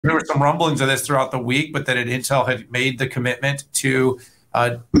There were some rumblings of this throughout the week, but that Intel had made the commitment to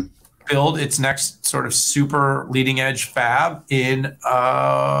build its next sort of super leading edge fab in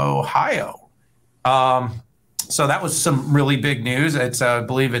Ohio. So that was some really big news. It's I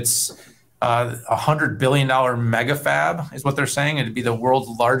believe it's $100 billion mega fab is what they're saying. It'd be the world's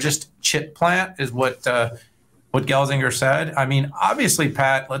largest chip plant, is what Gelsinger said. I mean, obviously,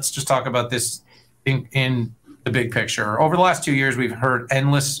 Pat, let's just talk about this in the big picture. Over the last 2 years, we've heard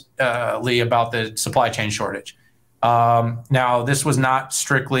endlessly about the supply chain shortage. Now, this was not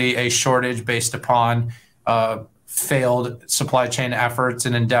strictly a shortage based upon failed supply chain efforts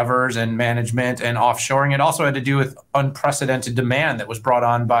and endeavors and management and offshoring. It also had to do with unprecedented demand that was brought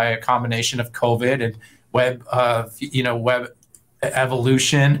on by a combination of COVID and web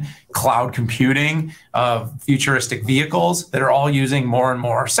evolution, cloud computing, futuristic vehicles that are all using more and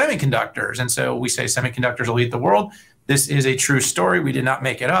more semiconductors. And so we say semiconductors will eat the world. This is a true story. We did not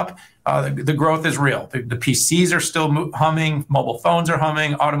make it up. The growth is real. The PCs are still humming, mobile phones are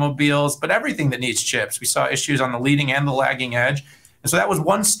humming, automobiles, but everything that needs chips. We saw issues on the leading and the lagging edge. And so that was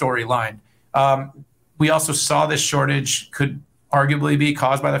one storyline. We also saw this shortage could arguably be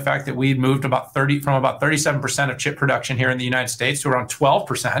caused by the fact that we moved from about 37% of chip production here in the United States to around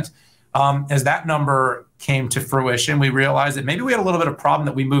 12%. As that number came to fruition, we realized that maybe we had a little bit of problem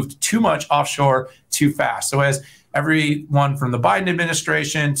that we moved too much offshore too fast. So as everyone from the Biden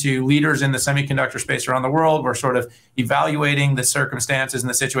administration to leaders in the semiconductor space around the world were sort of evaluating the circumstances and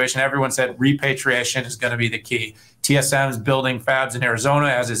the situation, everyone said repatriation is going to be the key. TSM is building fabs in Arizona,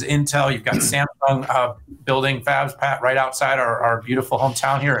 as is Intel. You've got Samsung building fabs, Pat, right outside our beautiful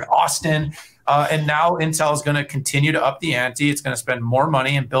hometown here in Austin. And now Intel is going to continue to up the ante. It's going to spend more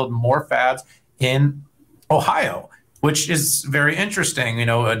money and build more fabs in Ohio, which is very interesting. You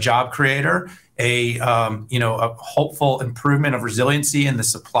know, a job creator, a hopeful improvement of resiliency in the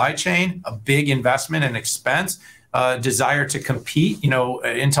supply chain, a big investment and expense, desire to compete. You know,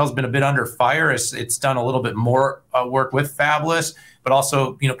 Intel's been a bit under fire. It's done a little bit more work with fabless, but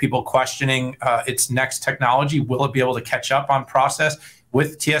also, you know, people questioning its next technology. Will it be able to catch up on process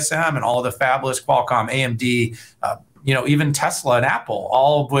with TSM and all the fabless, Qualcomm, AMD, even Tesla and Apple,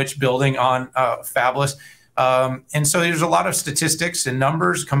 all of which building on fabless. And so there's a lot of statistics and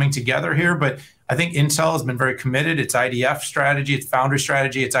numbers coming together here, but I think Intel has been very committed. Its IDF strategy, its foundry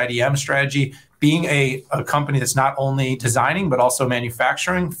strategy, its IDM strategy, being a company that's not only designing, but also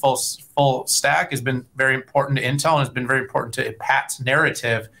manufacturing full stack has been very important to Intel and has been very important to Pat's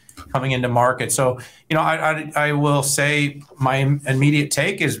narrative coming into market. So, you know, I will say my immediate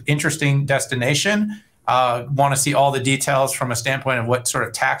take is interesting destination. Want to see all the details from a standpoint of what sort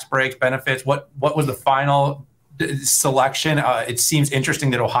of tax breaks, benefits, what was the final selection. It seems interesting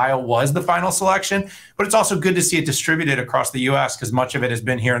that Ohio was the final selection, but it's also good to see it distributed across the U.S. because much of it has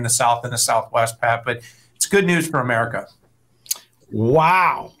been here in the South and the Southwest, Pat. But it's good news for America.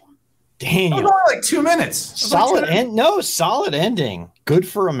 Wow. Daniel. Like 2 minutes. Solid solid ending. Good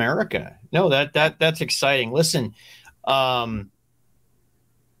for America. No, that's exciting. Listen, 2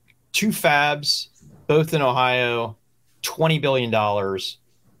 fabs, both in Ohio, $20 billion,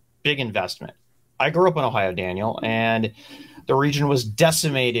 big investment. I grew up in Ohio, Daniel, and the region was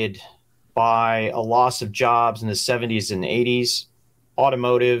decimated by a loss of jobs in the 70s and 80s,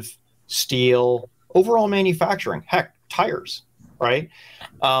 automotive, steel, overall manufacturing, heck, tires, right?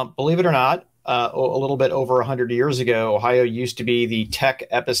 Believe it or not, a little bit over 100 years ago, Ohio used to be the tech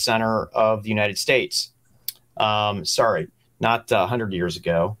epicenter of the United States. Sorry, not 100 years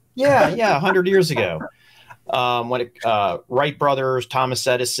ago. Yeah, 100 years ago. When Wright brothers, Thomas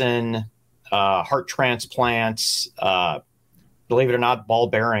Edison, heart transplants, believe it or not, ball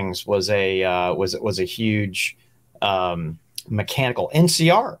bearings was a huge mechanical.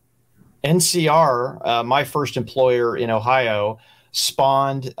 NCR, my first employer in Ohio,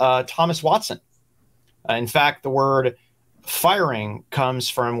 spawned Thomas Watson. In fact, the word firing comes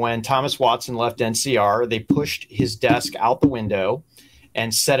from when Thomas Watson left NCR. They pushed his desk out the window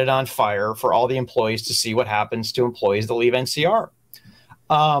and set it on fire for all the employees to see what happens to employees that leave NCR.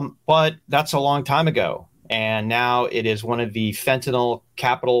 But that's a long time ago. And now it is one of the fentanyl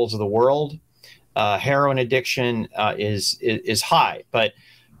capitals of the world. Heroin addiction is high. But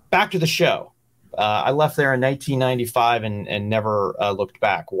back to the show. I left there in 1995 and never looked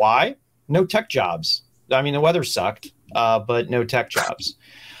back. Why? No tech jobs. I mean, the weather sucked, but no tech jobs.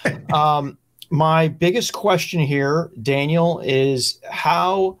 My biggest question here, Daniel, is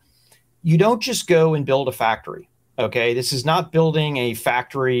how you don't just go and build a factory. Okay, this is not building a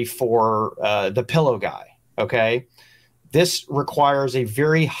factory for the pillow guy. Okay, this requires a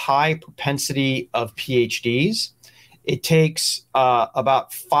very high propensity of PhDs it takes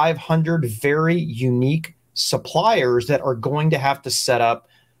about 500 very unique suppliers that are going to have to set up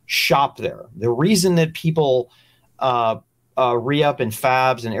shop there. The reason that people re-up in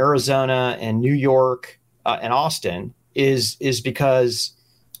Fabs in Arizona and New York and Austin is because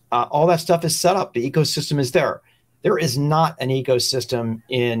all that stuff is set up. The ecosystem is there. There is not an ecosystem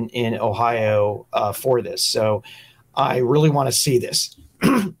in Ohio for this. So I really want to see this.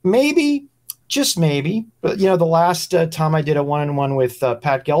 Maybe, just maybe, but the last time I did a one-on-one with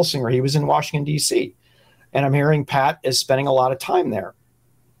Pat Gelsinger, he was in Washington, D.C., and I'm hearing Pat is spending a lot of time there.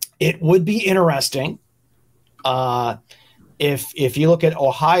 It would be interesting if you look at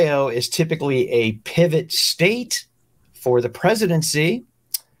Ohio is typically a pivot state for the presidency,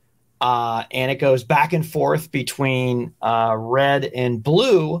 and it goes back and forth between red and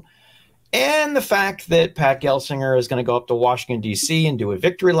blue. And the fact that Pat Gelsinger is going to go up to Washington, D.C. and do a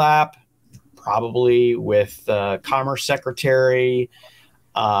victory lap, probably with Commerce Secretary,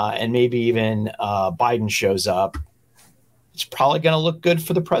 and maybe even Biden shows up, it's probably going to look good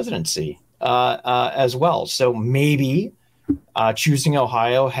for the presidency as well. So maybe choosing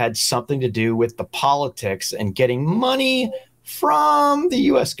Ohio had something to do with the politics and getting money from the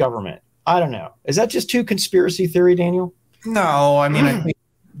U.S. government. I don't know. Is that just too conspiracy theory, Daniel? No, I mean, I think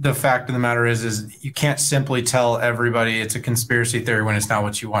the fact of the matter is you can't simply tell everybody it's a conspiracy theory when it's not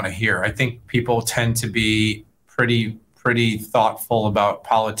what you want to hear. I think people tend to be pretty thoughtful about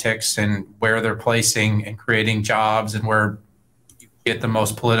politics and where they're placing and creating jobs and where you get the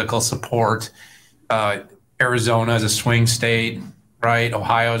most political support. Arizona is a swing state, right?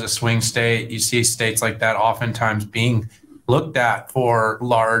 Ohio is a swing state. You see states like that oftentimes being looked at for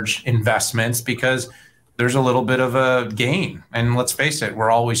large investments because there's a little bit of a gain. And let's face it, we're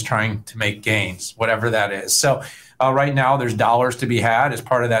always trying to make gains, whatever that is. So right now there's dollars to be had as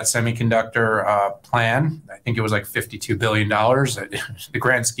part of that semiconductor plan. I think it was like $52 billion. The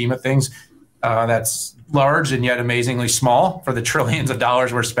grand scheme of things, that's large and yet amazingly small for the trillions of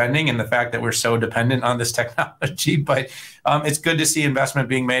dollars we're spending and the fact that we're so dependent on this technology. But it's good to see investment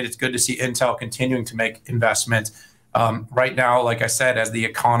being made. It's good to see Intel continuing to make investments. Right now, like I said, as the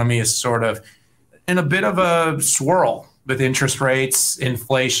economy is sort of in a bit of a swirl with interest rates,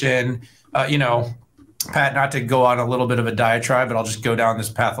 inflation, Pat, not to go on a little bit of a diatribe, but I'll just go down this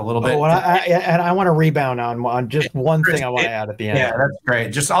path a little bit. Oh, and I want to rebound on just one thing I want to add at the end. Yeah, that's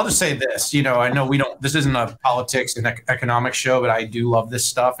great. I'll just say this, I know this isn't a politics and economic show, but I do love this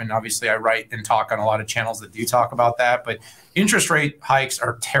stuff. And obviously I write and talk on a lot of channels that do talk about that, but interest rate hikes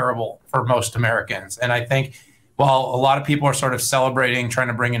are terrible for most Americans. And I think while a lot of people are sort of celebrating, trying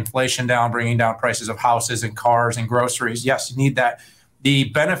to bring inflation down, bringing down prices of houses and cars and groceries, yes, you need that. The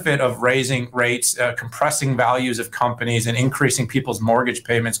benefit of raising rates, compressing values of companies and increasing people's mortgage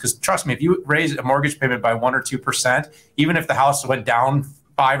payments, because trust me, if you raise a mortgage payment by 1 or 2%, even if the house went down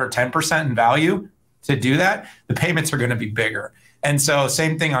 5 or 10% in value to do that, the payments are going to be bigger. And so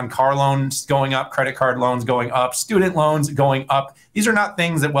same thing on car loans going up, credit card loans going up, student loans going up. These are not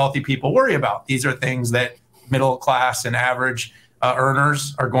things that wealthy people worry about. These are things that middle class and average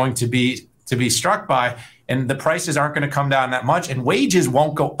earners are going to be struck by. And the prices aren't going to come down that much, and wages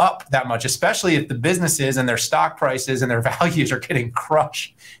won't go up that much, especially if the businesses and their stock prices and their values are getting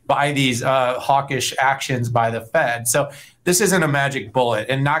crushed by these hawkish actions by the Fed. So this isn't a magic bullet,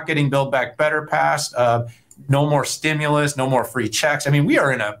 and not getting Build Back Better passed, no more stimulus, no more free checks. I mean, we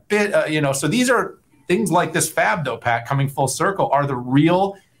are in a bit, so these are things like this Fab, though, Pat, coming full circle, are the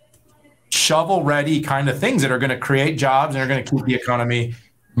real shovel-ready kind of things that are going to create jobs and are going to keep the economy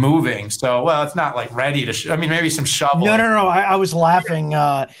moving. So, well, it's not like ready to, maybe some shovel. No. I was laughing.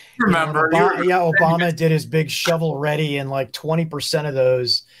 Remember? Obama did his big shovel ready, and like 20% of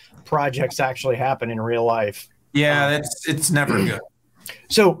those projects actually happen in real life. Yeah, it's never good.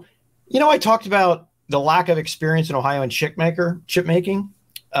 So, I talked about the lack of experience in Ohio in chip making.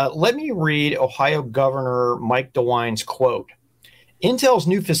 Let me read Ohio Governor Mike DeWine's quote. Intel's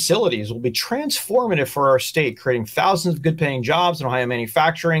new facilities will be transformative for our state, creating thousands of good-paying jobs in Ohio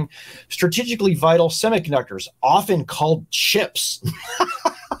manufacturing strategically vital semiconductors, often called chips.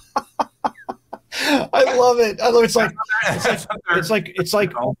 I love it. It's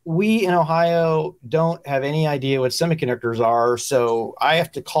like we in Ohio don't have any idea what semiconductors are, so I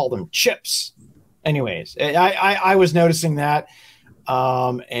have to call them chips. Anyways, I was noticing that.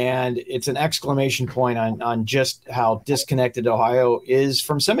 And it's an exclamation point on just how disconnected Ohio is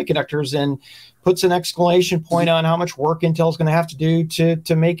from semiconductors, and puts an exclamation point on how much work Intel is going to have to do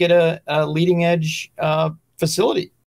to make it a leading edge facility.